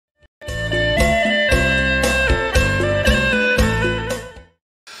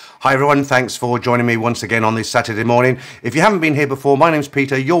Hi everyone, thanks for joining me once again on this Saturday morning. If you haven't been here before, my name's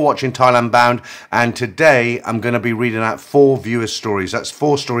Peter, you're watching Thailand Bound, and today I'm going to be reading out 4 viewer stories. That's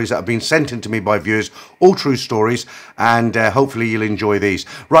 4 stories that have been sent in to me by viewers, all true stories, and hopefully you'll enjoy these.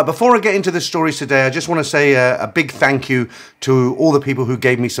 Right, before I get into the stories today, I just want to say a big thank you to all the people who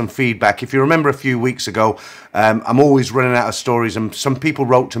gave me some feedback. If you remember a few weeks ago, I'm always running out of stories, and some people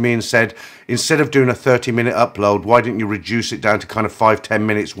wrote to me and said, instead of doing a 30-minute upload, why didn't you reduce it down to kind of 5-10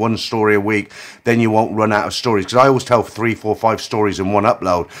 minutes, one story a week, then you won't run out of stories, because I always tell 3, 4, 5 stories in one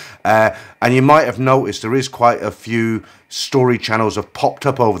upload. And you might have noticed there is quite a few story channels have popped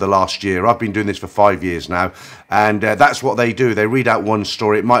up over the last year. I've been doing this for 5 years now, and that's what they do. They read out one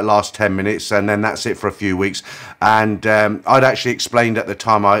story, it might last 10 minutes, and then that's it for a few weeks. And I'd actually explained at the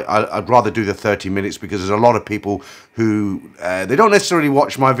time I'd rather do the 30 minutes, because there's a lot of people who they don't necessarily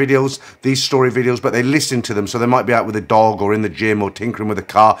watch my videos, these story videos, but they listen to them. So they might be out with a dog or in the gym or tinkering with a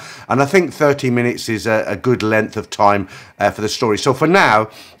car, and I think 30 minutes is a good length of time for the story. So for now,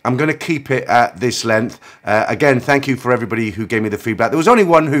 I'm going to keep it at this length. Again, thank you for everybody who gave me the feedback. There was only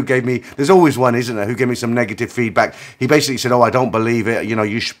one who gave me, there's always one, isn't there, who gave me some negative feedback. He basically said, oh, I don't believe it, you know,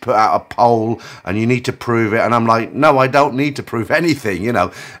 you should put out a poll and you need to prove it. And I'm like, no, I don't need to prove anything, you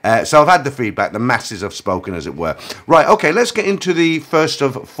know. So I've had the feedback, the masses have spoken, as it were. Right, okay, let's get into the first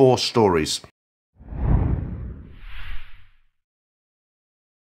of 4 stories.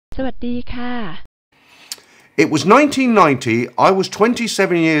 สวัสดีค่ะ It was 1990. I was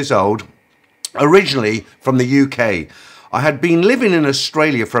 27 years old, originally from the UK. I had been living in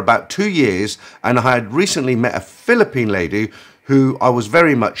Australia for about 2 years, and I had recently met a Philippine lady who I was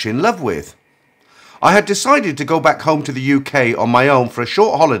very much in love with. I had decided to go back home to the UK on my own for a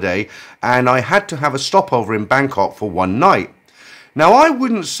short holiday, and I had to have a stopover in Bangkok for one night. Now, I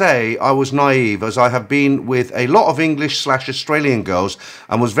wouldn't say I was naive, as I have been with a lot of English/Australian girls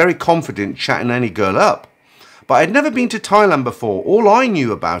and was very confident chatting any girl up. But I'd never been to Thailand before. All I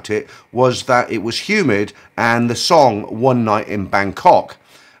knew about it was that it was humid and the song One Night in Bangkok.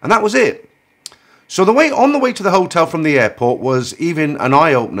 And that was it. So on the way to the hotel from the airport was even an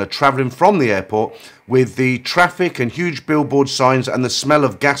eye-opener, travelling from the airport with the traffic and huge billboard signs and the smell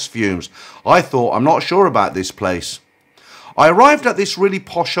of gas fumes. I thought, I'm not sure about this place. I arrived at this really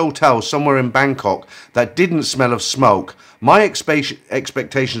posh hotel somewhere in Bangkok that didn't smell of smoke. My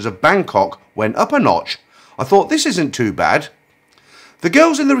expectations of Bangkok went up a notch. I thought, this isn't too bad. The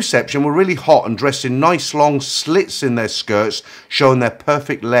girls in the reception were really hot and dressed in nice long slits in their skirts, showing their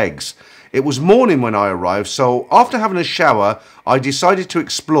perfect legs. It was morning when I arrived, so after having a shower, I decided to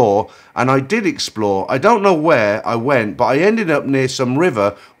explore, and I did explore. I don't know where I went, but I ended up near some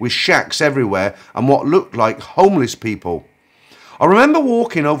river with shacks everywhere and what looked like homeless people. I remember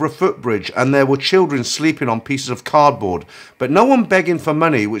walking over a footbridge, and there were children sleeping on pieces of cardboard, but no one begging for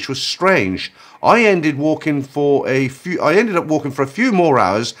money, which was strange. I ended up walking for a few more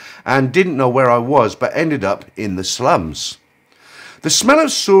hours and didn't know where I was, but ended up in the slums. The smell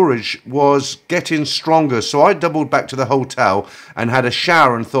of sewerage was getting stronger, so I doubled back to the hotel and had a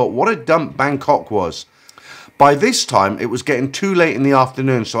shower and thought what a dump Bangkok was. By this time, it was getting too late in the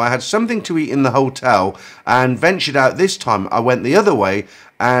afternoon, so I had something to eat in the hotel and ventured out. This time, I went the other way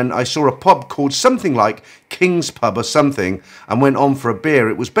and I saw a pub called something like King's Pub or something, and went on for a beer.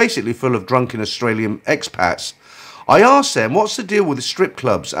 It was basically full of drunken Australian expats. I asked them, what's the deal with the strip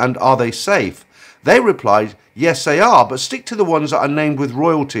clubs and are they safe? They replied, yes they are, but stick to the ones that are named with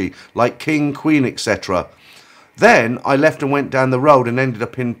royalty, like King, Queen, etc. Then I left and went down the road and ended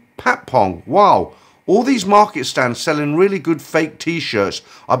up in Patpong. Wow! All these market stands selling really good fake t-shirts.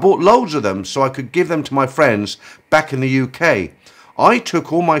 I bought loads of them so I could give them to my friends back in the UK. I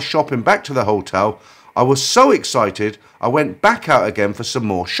took all my shopping back to the hotel. I was so excited, I went back out again for some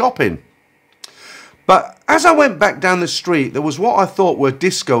more shopping. But as I went back down the street, there was what I thought were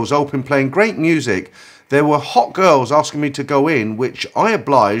discos open, playing great music. There were hot girls asking me to go in, which I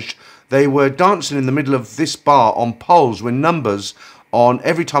obliged. They were dancing in the middle of this bar on poles with numbers on.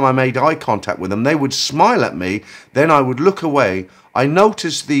 Every time I made eye contact with them, they would smile at me, then I would look away. I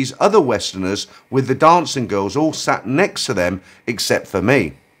noticed these other Westerners with the dancing girls all sat next to them except for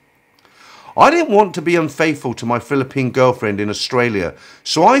me. I didn't want to be unfaithful to my Philippine girlfriend in Australia,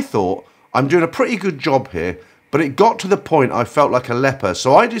 so I thought, I'm doing a pretty good job here, but it got to the point I felt like a leper,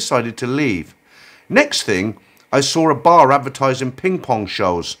 so I decided to leave. Next thing, I saw a bar advertising ping pong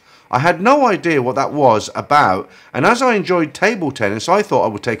shows. I had no idea what that was about, and as I enjoyed table tennis, I thought I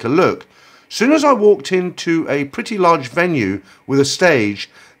would take a look. Soon as I walked into a pretty large venue with a stage,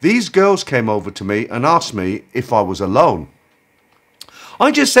 these girls came over to me and asked me if I was alone. I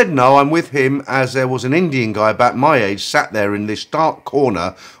just said no, I'm with him, as there was an Indian guy about my age sat there in this dark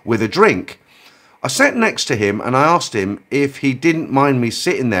corner with a drink. I sat next to him and I asked him if he didn't mind me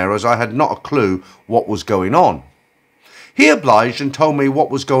sitting there, as I had not a clue what was going on. He obliged and told me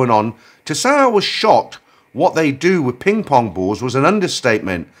what was going on. To say I was shocked what they do with ping pong balls was an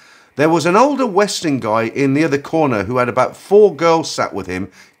understatement. There was an older Western guy in the other corner who had about 4 girls sat with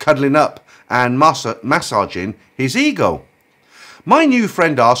him, cuddling up and massaging his ego. My new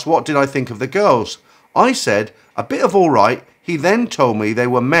friend asked what did I think of the girls. I said, a bit of all right. He then told me they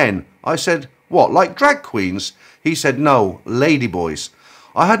were men. I said, what, like drag queens? He said, no, ladyboys.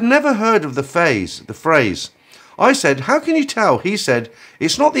 I had never heard of the phrase. I said, how can you tell? He said,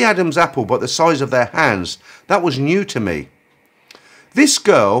 it's not the Adam's apple, but the size of their hands. That was new to me. This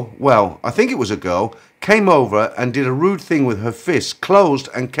girl, well, I think it was a girl, came over and did a rude thing with her fist, closed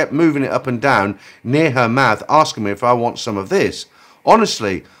and kept moving it up and down near her mouth, asking me if I want some of this.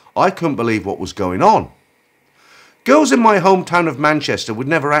 Honestly, I couldn't believe what was going on. Girls in my hometown of Manchester would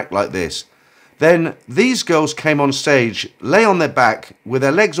never act like this. Then these girls came on stage, lay on their back with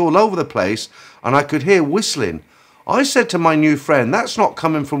their legs all over the place, and I could hear whistling. I said to my new friend, that's not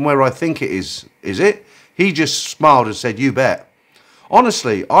coming from where I think it is it? He just smiled and said, you bet.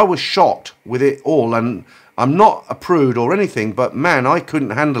 Honestly, I was shocked with it all, and I'm not a prude or anything, but man, I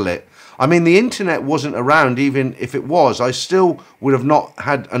couldn't handle it. I mean, the internet wasn't around. Even if it was, I still would have not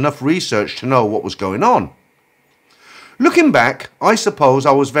had enough research to know what was going on. Looking back, I suppose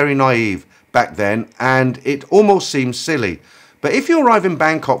I was very naive back then, and it almost seems silly. But if you arrive in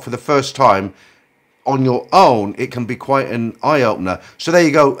Bangkok for the first time on your own, it can be quite an eye-opener. So there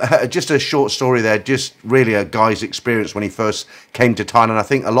you go, just a short story there, just really a guy's experience when he first came to Thailand. I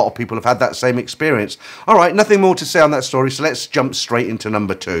think a lot of people have had that same experience. All right, nothing more to say on that story, so let's jump straight into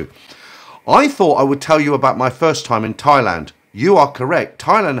number 2. I thought I would tell you about my first time in Thailand. You are correct.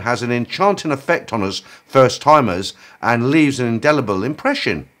 Thailand has an enchanting effect on us first-timers and leaves an indelible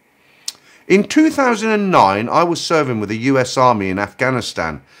impression. In 2009, I was serving with the US Army in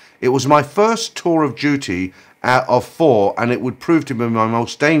Afghanistan. It was my first tour of duty out of 4, and it would prove to be my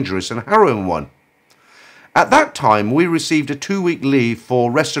most dangerous and harrowing one. At that time, we received a 2-week leave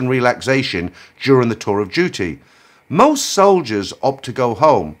for rest and relaxation during the tour of duty. Most soldiers opt to go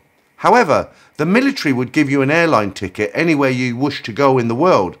home. However, the military would give you an airline ticket anywhere you wish to go in the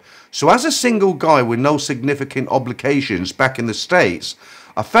world. So as a single guy with no significant obligations back in the States,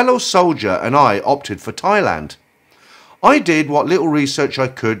 a fellow soldier and I opted for Thailand. I did what little research I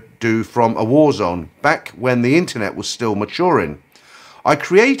could do from a war zone back when the internet was still maturing. I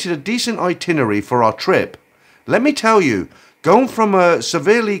created a decent itinerary for our trip. Let me tell you, going from a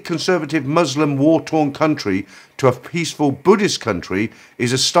severely conservative Muslim war-torn country to a peaceful Buddhist country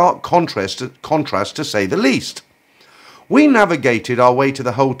is a stark contrast to say the least. We navigated our way to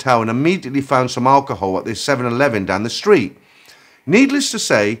the hotel and immediately found some alcohol at this 7-Eleven down the street. Needless to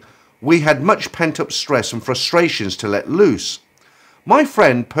say, we had much pent-up stress and frustrations to let loose. My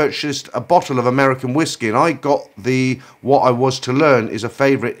friend purchased a bottle of American whiskey, and I got what I was to learn is a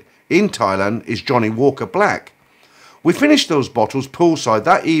favourite in Thailand is Johnny Walker Black. We finished those bottles poolside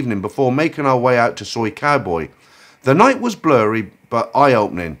that evening before making our way out to Soy Cowboy. The night was blurry but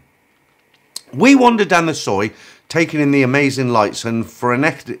eye-opening. We wandered down the Soy, taking in the amazing lights and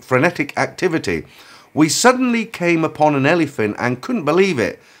frenetic activity. We suddenly came upon an elephant and couldn't believe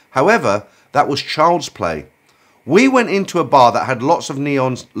it. However, that was child's play. We went into a bar that had lots of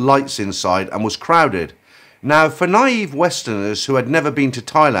neon lights inside and was crowded. Now, for naive Westerners who had never been to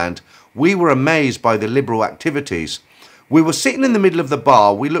Thailand, we were amazed by the liberal activities. We were sitting in the middle of the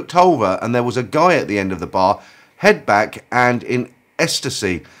bar. We looked over and there was a guy at the end of the bar, head back and in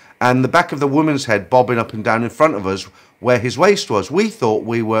ecstasy, and the back of the woman's head bobbing up and down in front of us where his waist was. We thought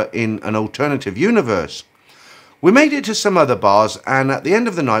we were in an alternative universe. We made it to some other bars, and at the end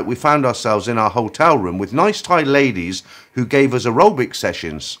of the night we found ourselves in our hotel room with nice Thai ladies who gave us aerobic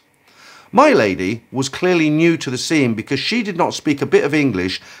sessions. My lady was clearly new to the scene because she did not speak a bit of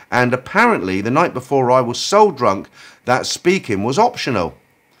English, and apparently the night before I was so drunk that speaking was optional.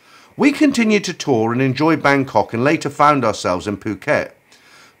 We continued to tour and enjoy Bangkok and later found ourselves in Phuket.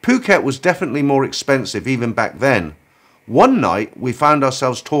 Phuket was definitely more expensive even back then. One night we found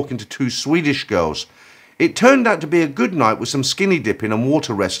ourselves talking to 2 Swedish girls. It turned out to be a good night with some skinny dipping and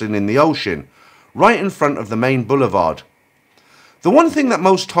water wrestling in the ocean, right in front of the main boulevard. The one thing that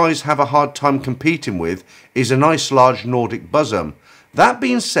most Thais have a hard time competing with is a nice large Nordic bosom. That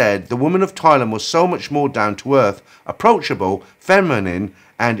being said, the woman of Thailand was so much more down to earth, approachable, feminine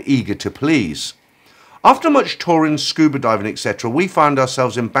and eager to please. After much touring, scuba diving, etc., we found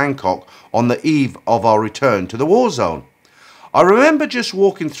ourselves in Bangkok on the eve of our return to the war zone. I remember just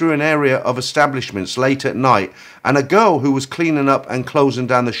walking through an area of establishments late at night, and a girl who was cleaning up and closing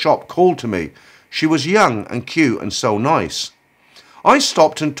down the shop called to me. She was young and cute and so nice. I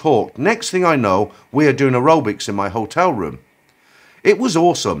stopped and talked. Next thing I know, we are doing aerobics in my hotel room. It was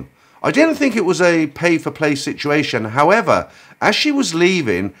awesome. I didn't think it was a pay-for-play situation. However, as she was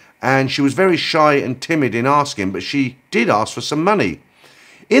leaving, and she was very shy and timid in asking, but she did ask for some money.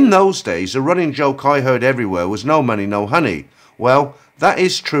 In those days, a running joke I heard everywhere was no money, no honey. Well, that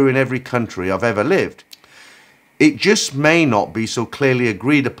is true in every country I've ever lived. It just may not be so clearly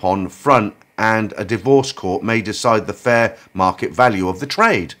agreed upon front, and a divorce court may decide the fair market value of the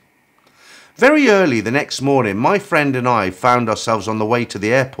trade. Very early the next morning, my friend and I found ourselves on the way to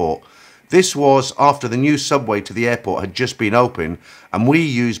the airport. This was after the new subway to the airport had just been opened, and we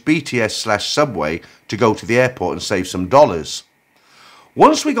used BTS/subway to go to the airport and save some dollars.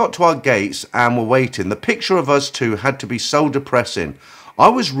 Once we got to our gates and were waiting, the picture of us two had to be so depressing. I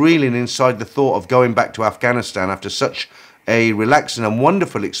was reeling inside the thought of going back to Afghanistan after such a relaxing and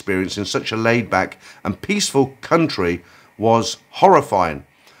wonderful experience in such a laid-back and peaceful country was horrifying.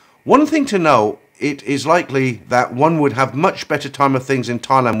 One thing to know, it is likely that one would have much better time of things in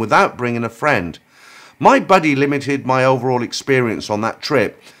Thailand without bringing a friend. My buddy limited my overall experience on that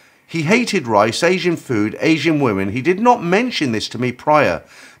trip. He hated rice, Asian food, Asian women. He did not mention this to me prior.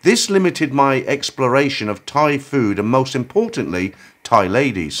 This limited my exploration of Thai food and, most importantly, Thai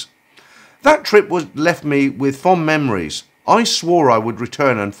ladies. That trip left me with fond memories. I swore I would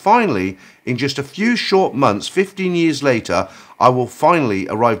return, and finally, in just a few short months, 15 years later, I will finally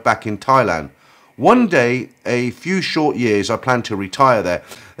arrive back in Thailand. One day, a few short years, I plan to retire there.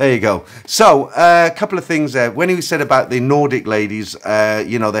 There you go. So, a couple of things there. When he said about the Nordic ladies,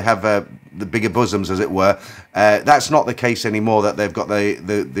 you know, they have the bigger bosoms, as it were. That's not the case anymore, that they've got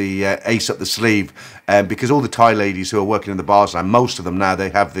the ace up the sleeve. Because all the Thai ladies who are working in the bars now, most of them now, they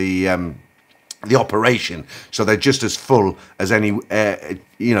have the operation, so they're just as full as any,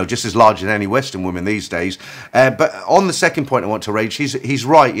 you know, just as large as any Western woman these days. But on the second point I want to raise, he's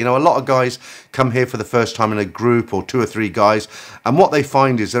right. You know, a lot of guys come here for the first time in a group, or 2 or 3 guys, and what they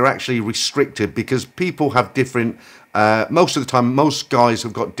find is they're actually restricted because people have different, most of the time, most guys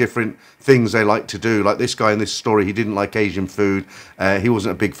have got different things they like to do. Like this guy in this story, he didn't like Asian food. He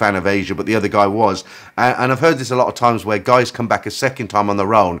wasn't a big fan of Asia, but the other guy was. And I've heard this a lot of times where guys come back a second time on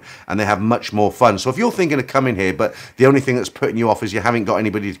their own and they have much more fun. So if you're thinking of coming here, but the only thing that's putting you off is you haven't got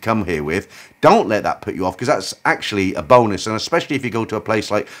anybody to come here with, don't let that put you off, because that's actually a bonus. And especially if you go to a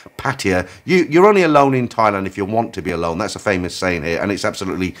place like Pattaya, you're only alone in Thailand if you want to be alone. That's a famous saying here, and it's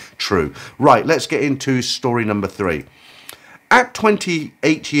absolutely true. Right, let's get into story number 3. At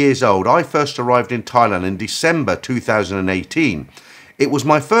 28 years old, I first arrived in Thailand in December 2018. It was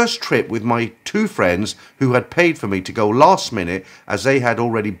my first trip with my 2 friends who had paid for me to go last minute, as they had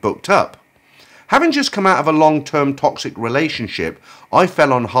already booked up. Having just come out of a long-term toxic relationship, I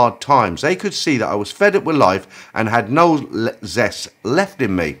fell on hard times. They could see that I was fed up with life and had no zest left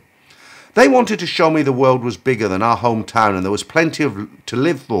in me. They wanted to show me the world was bigger than our hometown and there was plenty to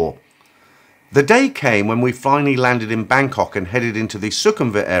live for. The day came when we finally landed in Bangkok and headed into the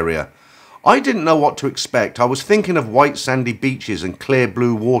Sukhumvit area. I didn't know what to expect. I was thinking of white sandy beaches and clear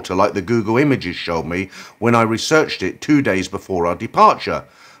blue water like the Google Images showed me when I researched it 2 days before our departure.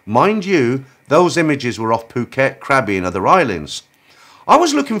 Mind you, those images were off Phuket, Krabi and other islands. I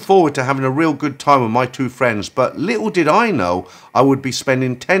was looking forward to having a real good time with my 2 friends, but little did I know I would be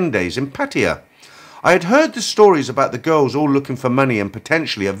spending 10 days in Pattaya. I had heard the stories about the girls all looking for money and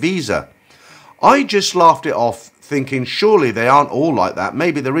potentially a visa. I just laughed it off, thinking surely they aren't all like that.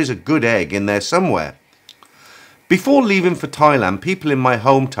 Maybe there is a good egg in there somewhere. Before leaving for Thailand, people in my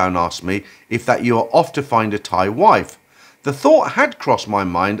hometown asked me if that you are off to find a Thai wife. The thought had crossed my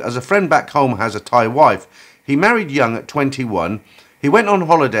mind, as a friend back home has a Thai wife. He married young at 21. He went on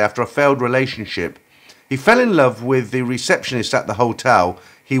holiday after a failed relationship. He fell in love with the receptionist at the hotel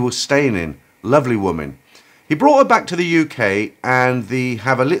he was staying in. Lovely woman. He brought her back to the UK, and they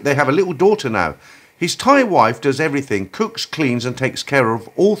have a little daughter now. His Thai wife does everything, cooks, cleans and takes care of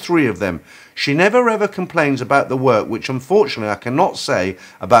all 3 of them. She never ever complains about the work, which unfortunately I cannot say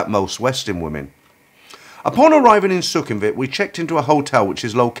about most Western women. Upon arriving in Sukhumvit, we checked into a hotel which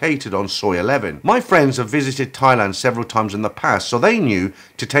is located on Soi 11. My friends have visited Thailand several times in the past, so they knew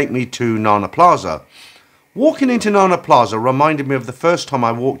to take me to Nana Plaza. Walking into Nana Plaza reminded me of the first time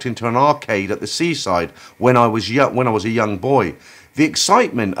I walked into an arcade at the seaside when I was a young boy. The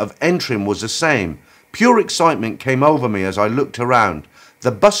excitement of entering was the same. Pure excitement came over me as I looked around.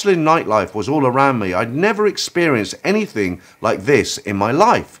 The bustling nightlife was all around me. I'd never experienced anything like this in my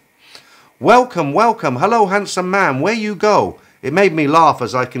life. Welcome, welcome. Hello, handsome man. Where you go? It made me laugh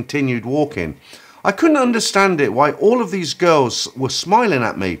as I continued walking. I couldn't understand it why all of these girls were smiling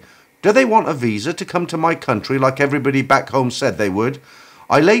at me. Do they want a visa to come to my country like everybody back home said they would?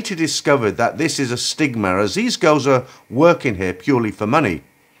 I later discovered that this is a stigma as these girls are working here purely for money.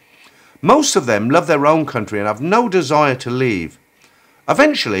 Most of them love their own country and have no desire to leave.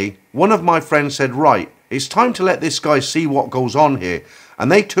 Eventually, one of my friends said, right, it's time to let this guy see what goes on here,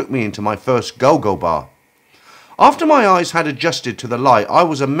 and they took me into my first go-go bar. After my eyes had adjusted to the light, I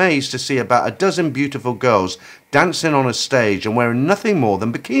was amazed to see about a dozen beautiful girls dancing on a stage and wearing nothing more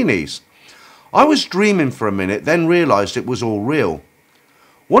than bikinis. I was dreaming for a minute, then realised it was all real.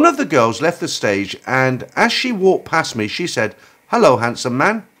 One of the girls left the stage and as she walked past me, she said, "Hello, handsome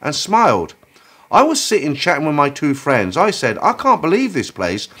man," and smiled. I was sitting chatting with my two friends. I said, "I can't believe this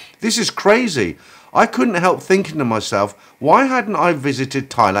place. This is crazy." I couldn't help thinking to myself, why hadn't I visited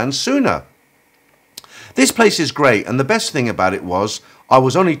Thailand sooner? This place is great, and the best thing about it was I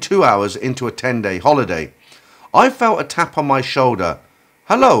was only 2 hours into a 10-day holiday. I felt a tap on my shoulder.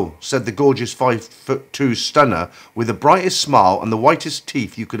 "Hello," said the gorgeous 5'2" stunner with the brightest smile and the whitest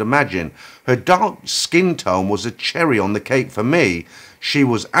teeth you could imagine. Her dark skin tone was a cherry on the cake for me. She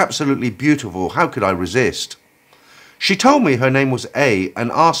was absolutely beautiful. How could I resist? She told me her name was A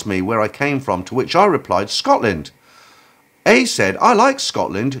and asked me where I came from, to which I replied, "Scotland." A said, "I like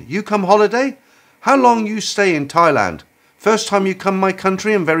Scotland. You come holiday? How long you stay in Thailand? First time you come my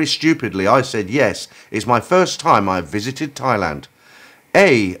country?" And very stupidly I said, "Yes, it's my first time I've visited Thailand."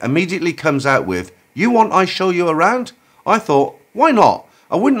 A immediately comes out with, "You want I show you around?" I thought, why not?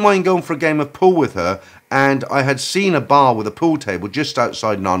 I wouldn't mind going for a game of pool with her, and I had seen a bar with a pool table just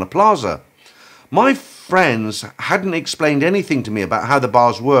outside Nana Plaza. My friends hadn't explained anything to me about how the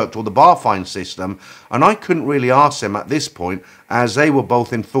bars worked or the bar fine system, and I couldn't really ask them at this point as they were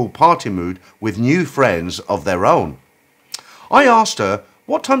both in full party mood with new friends of their own. I asked her,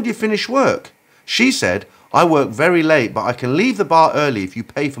 "What time do you finish work?" She said, "I work very late, but I can leave the bar early if you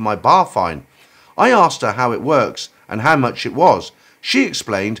pay for my bar fine." I asked her how it works and how much it was. She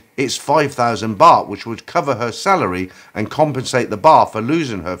explained it's 5,000 baht, which would cover her salary and compensate the bar for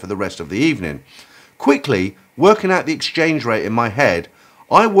losing her for the rest of the evening. Quickly, working out the exchange rate in my head,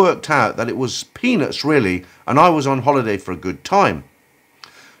 I worked out that it was peanuts really, and I was on holiday for a good time.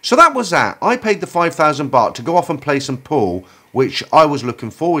 So that was that. I paid the 5,000 baht to go off and play some pool, which I was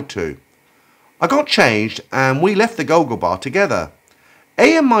looking forward to. I got changed and we left the go-go bar together.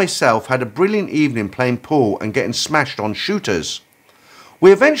 A and myself had a brilliant evening playing pool and getting smashed on shooters.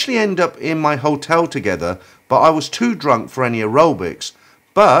 We eventually ended up in my hotel together, but I was too drunk for any aerobics,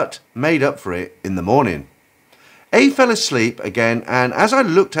 but made up for it in the morning. A fell asleep again, and as I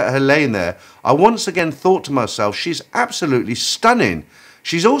looked at her laying there, I once again thought to myself, she's absolutely stunning.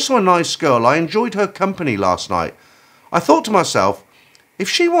 She's also a nice girl. I enjoyed her company last night. I thought to myself, if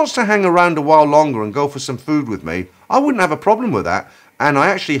she wants to hang around a while longer and go for some food with me, I wouldn't have a problem with that, and I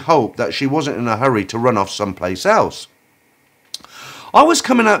actually hoped that she wasn't in a hurry to run off someplace else. I was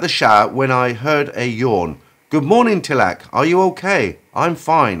coming out the shower when I heard a yawn. "Good morning, Tilak. Are you okay?" "I'm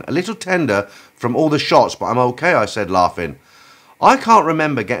fine. A little tender from all the shots, but I'm okay," I said, laughing. "I can't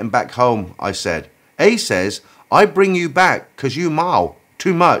remember getting back home," I said. A says, "I bring you back 'cause you mow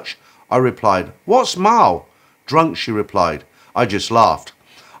too much." I replied, "What's mow?" "Drunk," she replied. I just laughed.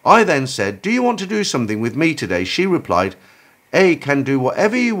 I then said, "Do you want to do something with me today?" She replied, "A can do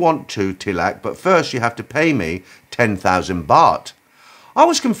whatever you want to, Tilak, but first you have to pay me 10,000 baht. I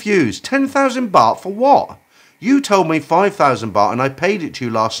was confused. 10,000 baht for what? You told me 5,000 baht and I paid it to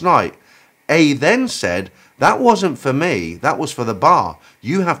you last night. A then said, "That wasn't for me, that was for the bar.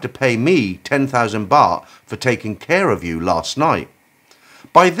 You have to pay me 10,000 baht for taking care of you last night."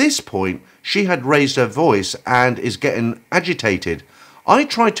 By this point, she had raised her voice and is getting agitated. I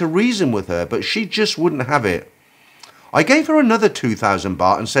tried to reason with her, but she just wouldn't have it. I gave her another 2,000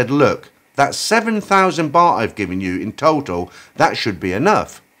 baht and said, "Look, that's 7,000 baht I've given you in total. That should be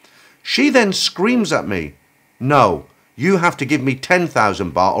enough." She then screams at me, "No, you have to give me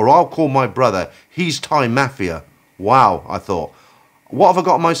 10,000 baht or I'll call my brother. He's Thai mafia." Wow, I thought, what have I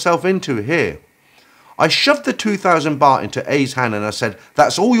got myself into here? I shoved the 2,000 baht into A's hand and I said,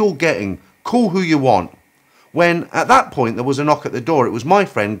 "That's all you're getting. Call who you want." When at that point there was a knock at the door, it was my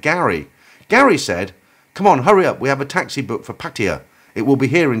friend Gary. Gary said, "Come on, hurry up. We have a taxi booked for Pattaya. It will be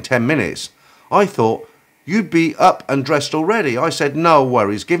here in 10 minutes. I thought, "You'd be up and dressed already." I said, "No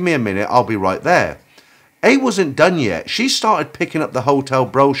worries. Give me a minute. I'll be right there." A wasn't done yet. She started picking up the hotel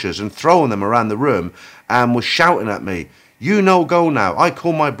brochures and throwing them around the room and was shouting at me, "You no go now. I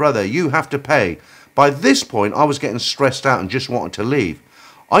call my brother. You have to pay." By this point, I was getting stressed out and just wanted to leave.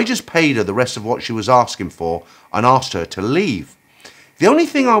 I just paid her the rest of what she was asking for and asked her to leave. The only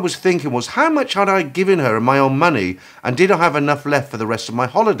thing I was thinking was how much had I given her in my own money, and did I have enough left for the rest of my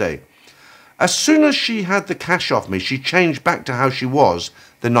holiday? As soon as she had the cash off me, she changed back to how she was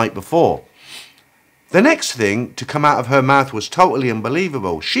the night before. The next thing to come out of her mouth was totally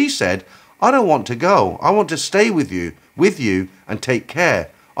unbelievable. She said, "I don't want to go. I want to stay with you and take care."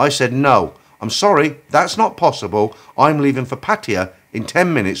 I said, "No, I'm sorry, that's not possible. I'm leaving for Pattaya in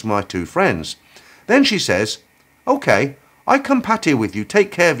 10 minutes with my 2 friends. Then she says, "Okay, I come Pattaya with you,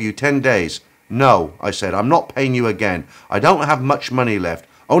 take care of you 10 days. "No," I said, "I'm not paying you again. I don't have much money left.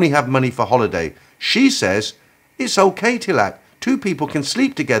 Only have money for holiday." She says, "It's okay, Tilak. 2 people can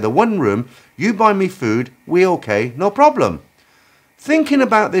sleep together, 1 room. You buy me food, we okay, no problem." Thinking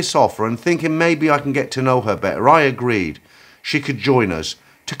about this offer and thinking maybe I can get to know her better, I agreed she could join us.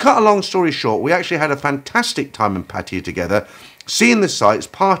 To cut a long story short, we actually had a fantastic time in Pattaya together, seeing the sights,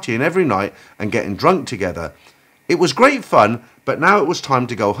 partying every night and getting drunk together. It was great fun, but now it was time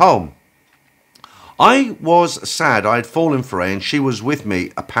to go home. I was sad I had fallen for A and she was with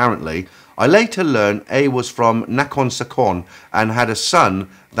me, apparently. I later learned A was from Nakhon Sakon and had a son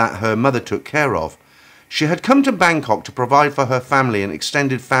that her mother took care of. She had come to Bangkok to provide for her family and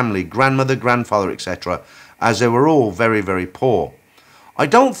extended family, grandmother, grandfather, etc., as they were all very, very poor. I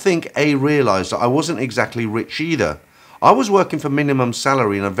don't think A realised that I wasn't exactly rich either. I was working for minimum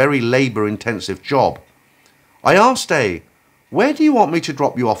salary in a very labour-intensive job. I asked A, "Where do you want me to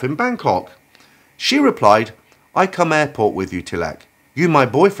drop you off in Bangkok?" She replied, "I come airport with you, Tilak. You my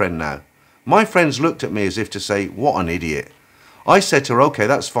boyfriend now." My friends looked at me as if to say, "What an idiot." I said to her, "Okay,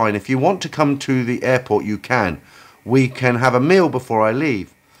 that's fine. If you want to come to the airport, you can. We can have a meal before I leave."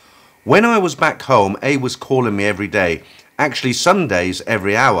 When I was back home, A was calling me every day. Actually, some days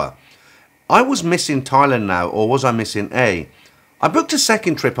every hour. I was missing Thailand now, or was I missing A? I booked a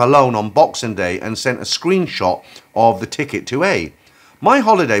second trip alone on Boxing Day and sent a screenshot of the ticket to A. My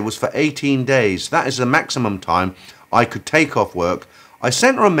holiday was for 18 days. That is the maximum time I could take off work. I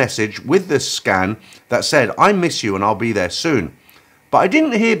sent her a message with the scan that said, "I miss you and I'll be there soon." But I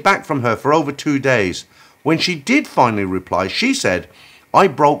didn't hear back from her for over 2 days. When she did finally reply, she said, "I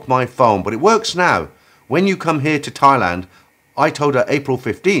broke my phone, but it works now. When you come here to Thailand," I told her April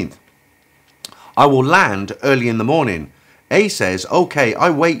 15th, "I will land early in the morning." A says, "Okay,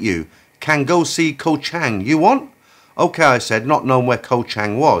 I wait you. Can go see Koh Chang. You want?" "Okay," I said, not knowing where Koh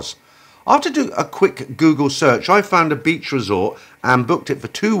Chang was. After doing a quick Google search, I found a beach resort and booked it for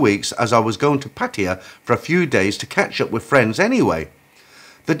 2 weeks, as I was going to Pattaya for a few days to catch up with friends anyway.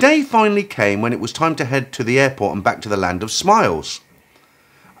 The day finally came when it was time to head to the airport and back to the land of smiles.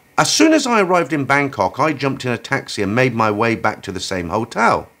 As soon as I arrived in Bangkok, I jumped in a taxi and made my way back to the same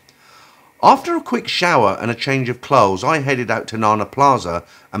hotel. After a quick shower and a change of clothes, I headed out to Nana Plaza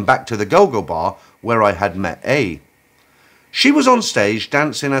and back to the Go-Go bar where I had met A. She was on stage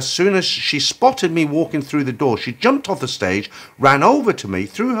dancing. As soon as she spotted me walking through the door, she jumped off the stage, ran over to me,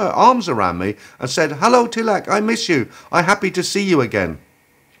 threw her arms around me and said, "Hello Tilak, I miss you. I'm happy to see you again."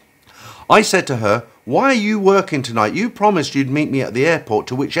 I said to her, "Why are you working tonight? You promised you'd meet me at the airport,"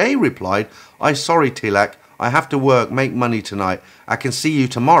 to which A replied, "I'm sorry Tilak, I have to work, make money tonight. I can see you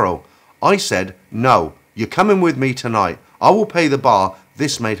tomorrow." I said, "No, you're coming with me tonight. I will pay the bar."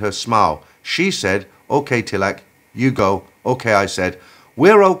 This made her smile. She said, "Okay Tilak, you go." "Okay," I said.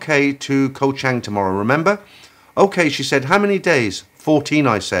 "We're okay to Koh Chang tomorrow, remember?" "Okay," she said. "How many days?" 14,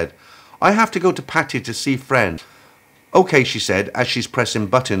 I said. "I have to go to Pattaya to see friends." "Okay," she said, as she's pressing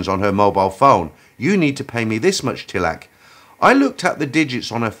buttons on her mobile phone. "You need to pay me this much, Tilak." I looked at the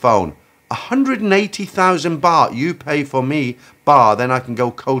digits on her phone. 180,000 baht you pay for me, bar, then I can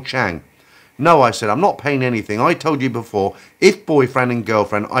go Koh Chang. "No," I said, "I'm not paying anything. I told you before, if boyfriend and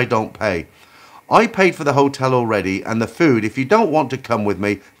girlfriend, I don't pay. I paid for the hotel already and the food. If you don't want to come with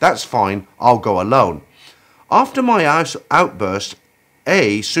me, that's fine. I'll go alone." After my outburst,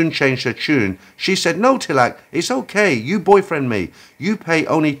 A soon changed her tune. She said, "No, Tilak, it's okay. You boyfriend me. You pay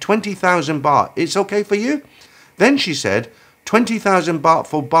only 20,000 baht. It's okay for you?" Then she said, 20,000 baht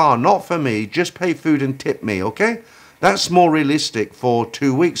for bar, not for me. Just pay food and tip me, okay? That's more realistic for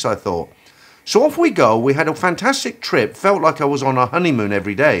 2 weeks, I thought. So off we go. We had a fantastic trip. Felt like I was on a honeymoon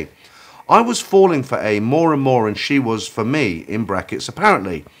every day. I was falling for A more and more, and she was for me, in brackets,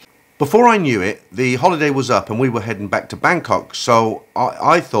 apparently. Before I knew it, the holiday was up and we were heading back to Bangkok, so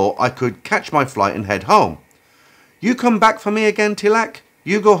I thought I could catch my flight and head home. "You come back for me again, Tilak?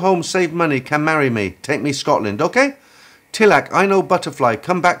 You go home, save money, can marry me, take me Scotland, okay?" "Tilak, I know butterfly,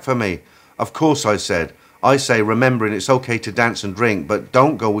 come back for me." "Of course," I said. I say, remembering it's okay to dance and drink, but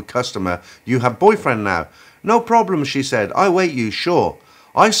don't go with customer. You have boyfriend now. "No problem," she said. "I wait you, sure."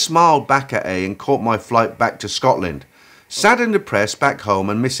 I smiled back at A and caught my flight back to Scotland. Sad and depressed back home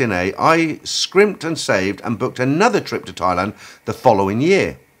and missing A, I scrimped and saved and booked another trip to Thailand the following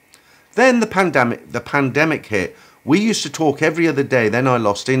year. Then the pandemic hit. We used to talk every other day, then I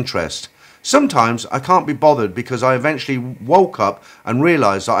lost interest. Sometimes I can't be bothered because I eventually woke up and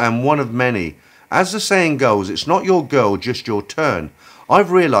realised I am one of many. As the saying goes, it's not your girl, just your turn.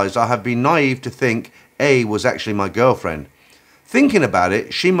 I've realised I have been naive to think A was actually my girlfriend. Thinking about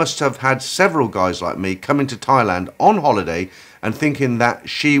it, she must have had several guys like me coming to Thailand on holiday and thinking that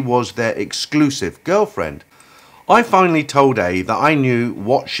she was their exclusive girlfriend. I finally told A that I knew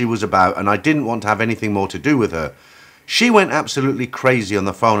what she was about and I didn't want to have anything more to do with her. She went absolutely crazy on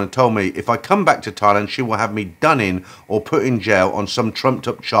the phone and told me if I come back to Thailand she will have me done in or put in jail on some trumped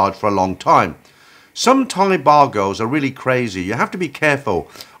up charge for a long time. Some Thai bar girls are really crazy. You have to be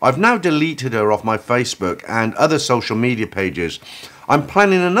careful. I've now deleted her off my Facebook and other social media pages. I'm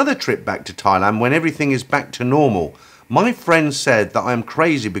planning another trip back to Thailand when everything is back to normal. My friend said that I am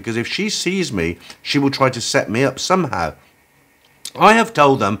crazy because if she sees me, she will try to set me up somehow. I have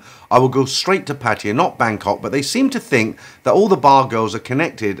told them I will go straight to Pattaya, not Bangkok, but they seem to think that all the bar girls are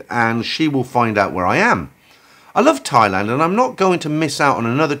connected and she will find out where I am. I love Thailand and I'm not going to miss out on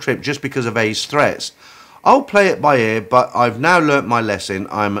another trip just because of A's threats. I'll play it by ear, but I've now learnt my lesson.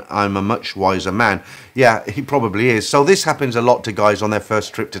 I'm a much wiser man. Yeah, he probably is. So this happens a lot to guys on their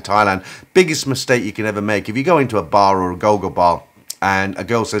first trip to Thailand. Biggest mistake you can ever make. If you go into a bar or a go-go bar and a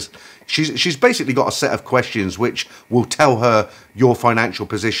girl says, she's basically got a set of questions which will tell her your financial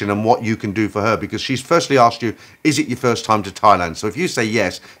position and what you can do for her, because she's firstly asked you, is it your first time to Thailand? So if you say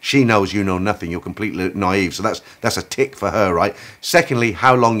yes, she knows you know nothing, you're completely naive, so that's a tick for her, right? Secondly,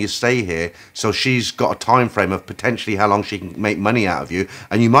 how long you stay here, so she's got a time frame of potentially how long she can make money out of you,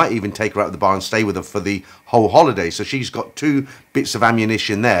 and you might even take her out of the bar and stay with her for the whole holiday. So she's got two bits of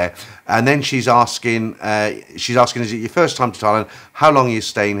ammunition there. And then she's asking, is it your first time to Thailand? How long are you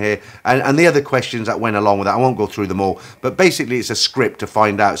staying here? And the other questions that went along with that, I won't go through them all, but basically it's a script to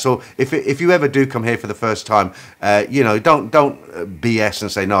find out. So if you ever do come here for the first time, don't BS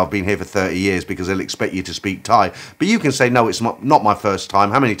and say, no, I've been here for 30 years, because they'll expect you to speak Thai. But you can say, no, it's not my first time.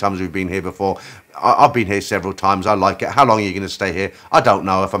 How many times have you been here before? I've been here several times. I like it. How long are you going to stay here? I don't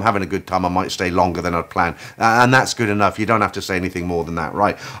know. If I'm having a good time, I might stay longer than I'd planned. And that's good enough. You don't have to say anything more than that,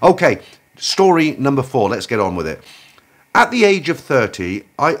 right? Okay, story number 4. Let's get on with it. At the age of 30,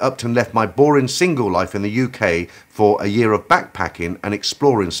 I upped and left my boring single life in the UK for a year of backpacking and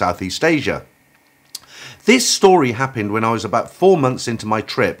exploring Southeast Asia. This story happened when I was about 4 months into my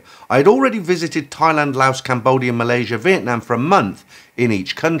trip. I had already visited Thailand, Laos, Cambodia, Malaysia, Vietnam for a month in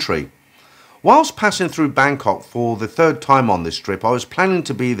each country. Whilst passing through Bangkok for the 3rd time on this trip, I was planning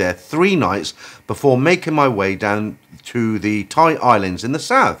to be there 3 nights before making my way down to the Thai islands in the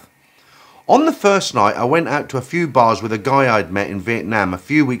south. On the first night, I went out to a few bars with a guy I'd met in Vietnam a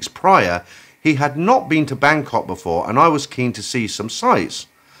few weeks prior. He had not been to Bangkok before and I was keen to see some sights.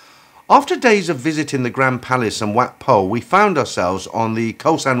 After days of visiting the Grand Palace and Wat Po, we found ourselves on the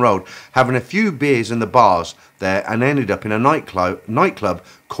Khao San Road having a few beers in the bars there and ended up in a nightclub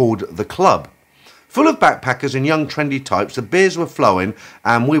called The Club. Full of backpackers and young trendy types, the beers were flowing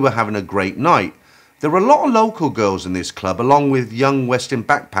and we were having a great night. There were a lot of local girls in this club along with young Western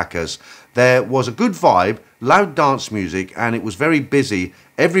backpackers. There was a good vibe, loud dance music, and it was very busy.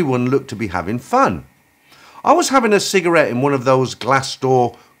 Everyone looked to be having fun. I was having a cigarette in one of those glass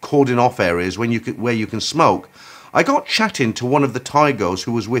door cordon off areas where you can smoke. I got chatting to one of the Thai girls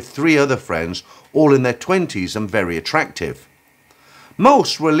who was with 3 other friends, all in their 20s and very attractive.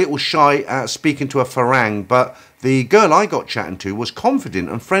 Most were a little shy at speaking to a Farang, but the girl I got chatting to was confident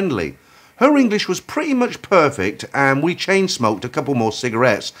and friendly. Her English was pretty much perfect and we chain smoked a couple more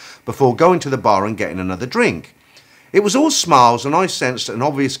cigarettes before going to the bar and getting another drink. It was all smiles and I sensed an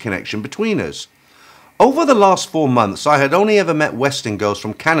obvious connection between us. Over the last 4 months, I had only ever met Western girls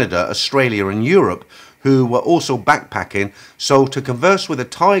from Canada, Australia and Europe who were also backpacking, so to converse with a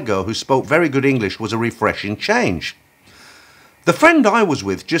Thai girl who spoke very good English was a refreshing change. The friend I was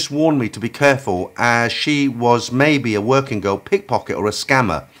with just warned me to be careful as she was maybe a working girl pickpocket or a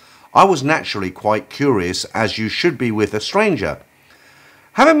scammer. I was naturally quite curious, as you should be with a stranger.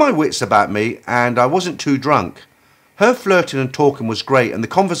 Having my wits about me and I wasn't too drunk. Her flirting and talking was great and the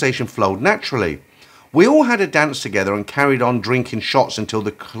conversation flowed naturally. We all had a dance together and carried on drinking shots until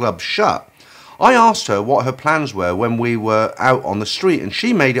the club shut. I asked her what her plans were when we were out on the street and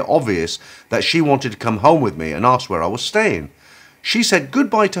she made it obvious that she wanted to come home with me and asked where I was staying. She said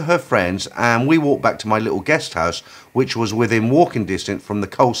goodbye to her friends and we walked back to my little guest house, which was within walking distance from the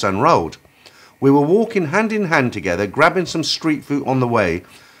Khao San Road. We were walking hand in hand together, grabbing some street food on the way.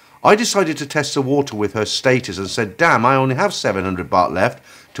 I decided to test the water with her status and said, "Damn, I only have 700 baht left,"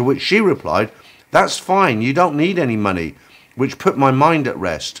 to which she replied, "That's fine, you don't need any money," which put my mind at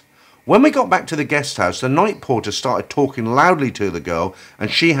rest. When we got back to the guest house, the night porter started talking loudly to the girl and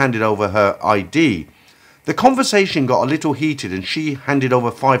she handed over her ID. The conversation got a little heated and she handed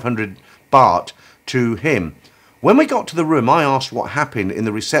over 500 baht to him. When we got to the room, I asked what happened in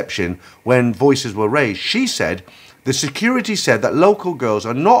the reception when voices were raised. She said, "The security said that local girls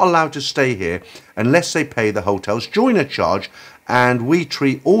are not allowed to stay here unless they pay the hotel's joiner charge, and we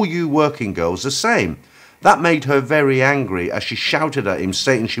treat all you working girls the same." That made her very angry as she shouted at him,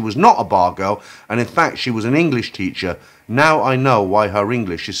 stating she was not a bar girl and in fact she was an English teacher. Now I know why her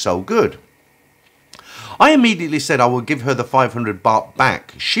English is so good. I immediately said I would give her the 500 baht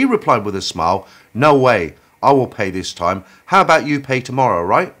back. She replied with a smile, "No way, I will pay this time. How about you pay tomorrow,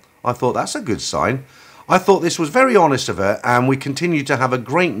 right?" I thought that's a good sign. I thought this was very honest of her and we continued to have a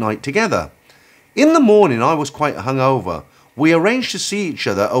great night together. In the morning I was quite hungover. We arranged to see each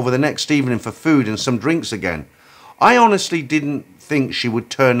other over the next evening for food and some drinks again. I honestly didn't think she would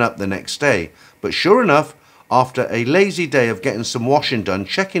turn up the next day, but sure enough, after a lazy day of getting some washing done,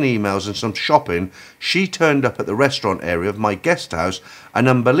 checking emails and some shopping, she turned up at the restaurant area of my guest house and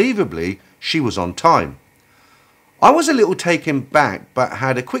unbelievably, she was on time. I was a little taken back but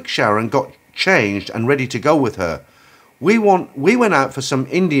had a quick shower and got changed and ready to go with her. We went out for some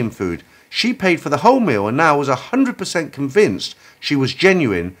Indian food. She paid for the whole meal and now was 100% convinced she was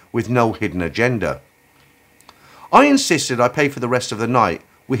genuine with no hidden agenda. I insisted I pay for the rest of the night.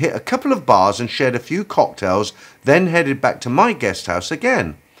 We hit a couple of bars and shared a few cocktails, then headed back to my guest house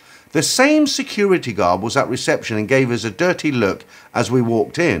again. The same security guard was at reception and gave us a dirty look as we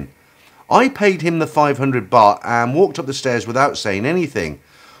walked in. I paid him the 500 baht and walked up the stairs without saying anything.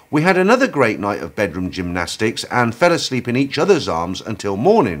 We had another great night of bedroom gymnastics and fell asleep in each other's arms until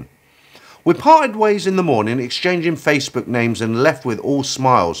morning. We parted ways in the morning, exchanging Facebook names and left with all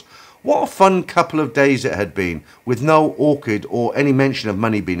smiles. What a fun couple of days it had been, with no awkward or any mention of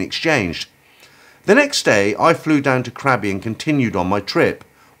money being exchanged. The next day, I flew down to Krabi and continued on my trip.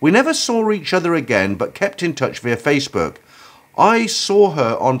 We never saw each other again, but kept in touch via Facebook. I saw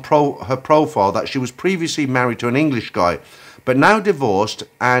her on her profile that she was previously married to an English guy, but now divorced,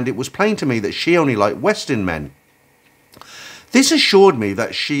 and it was plain to me that she only liked Western men. This assured me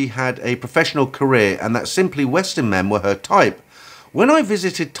that she had a professional career and that simply Western men were her type. When I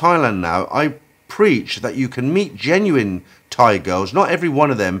visited Thailand now, I preach that you can meet genuine Thai girls. Not every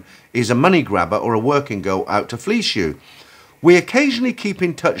one of them is a money grabber or a working girl out to fleece you. We occasionally keep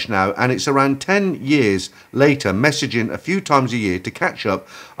in touch now, and it's around 10 years later, messaging a few times a year to catch up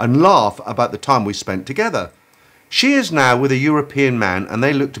and laugh about the time we spent together. She is now with a European man and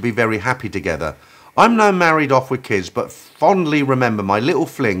they look to be very happy together. I'm now married off with kids, but fondly remember my little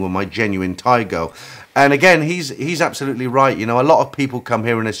fling with my genuine Thai girl. And again, he's absolutely right. You know, a lot of people come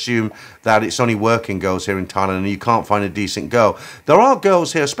here and assume that it's only working girls here in Thailand and you can't find a decent girl. There are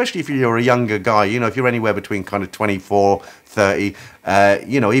girls here, especially if you're a younger guy, you know, if you're anywhere between kind of 24, 30,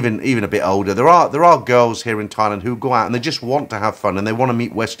 you know, even a bit older. There are girls here in Thailand who go out and they just want to have fun and they want to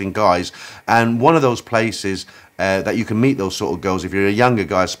meet Western guys. And one of those places that you can meet those sort of girls, if you're a younger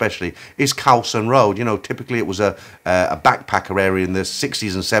guy especially, is Khao Sun Road. You know, typically it was a backpacker area in the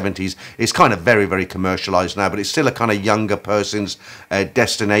 60s and 70s. It's kind of very, very commercialized now, but it's still a kind of younger person's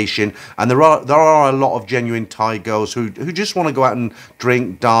destination. And there are a lot of genuine Thai girls who just want to go out and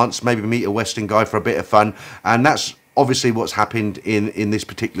drink, dance, maybe meet a Western guy for a bit of fun. And that's obviously what's happened in this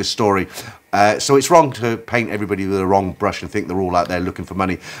particular story. So it's wrong to paint everybody with a wrong brush and think they're all out there looking for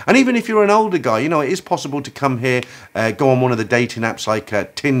money. And even if you're an older guy, you know, it is possible to come here, go on one of the dating apps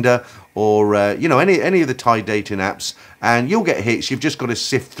like Tinder or, you know, any of the Thai dating apps, and you'll get hits. You've just got to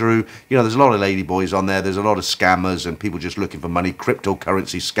sift through. You know, there's a lot of ladyboys on there. There's a lot of scammers and people just looking for money,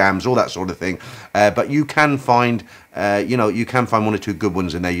 cryptocurrency scams, all that sort of thing. But you can find, you know, you can find one or two good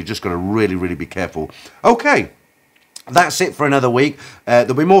ones in there. You just got to really, really be careful. Okay. That's it for another week.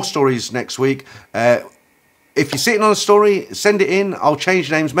 There'll be more stories next week. If you're sitting on a story, send it in. I'll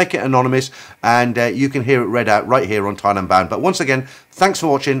change names, make it anonymous, and you can hear it read out right here on Thailand Bound. But once again, thanks for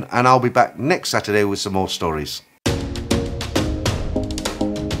watching, and I'll be back next Saturday with some more stories.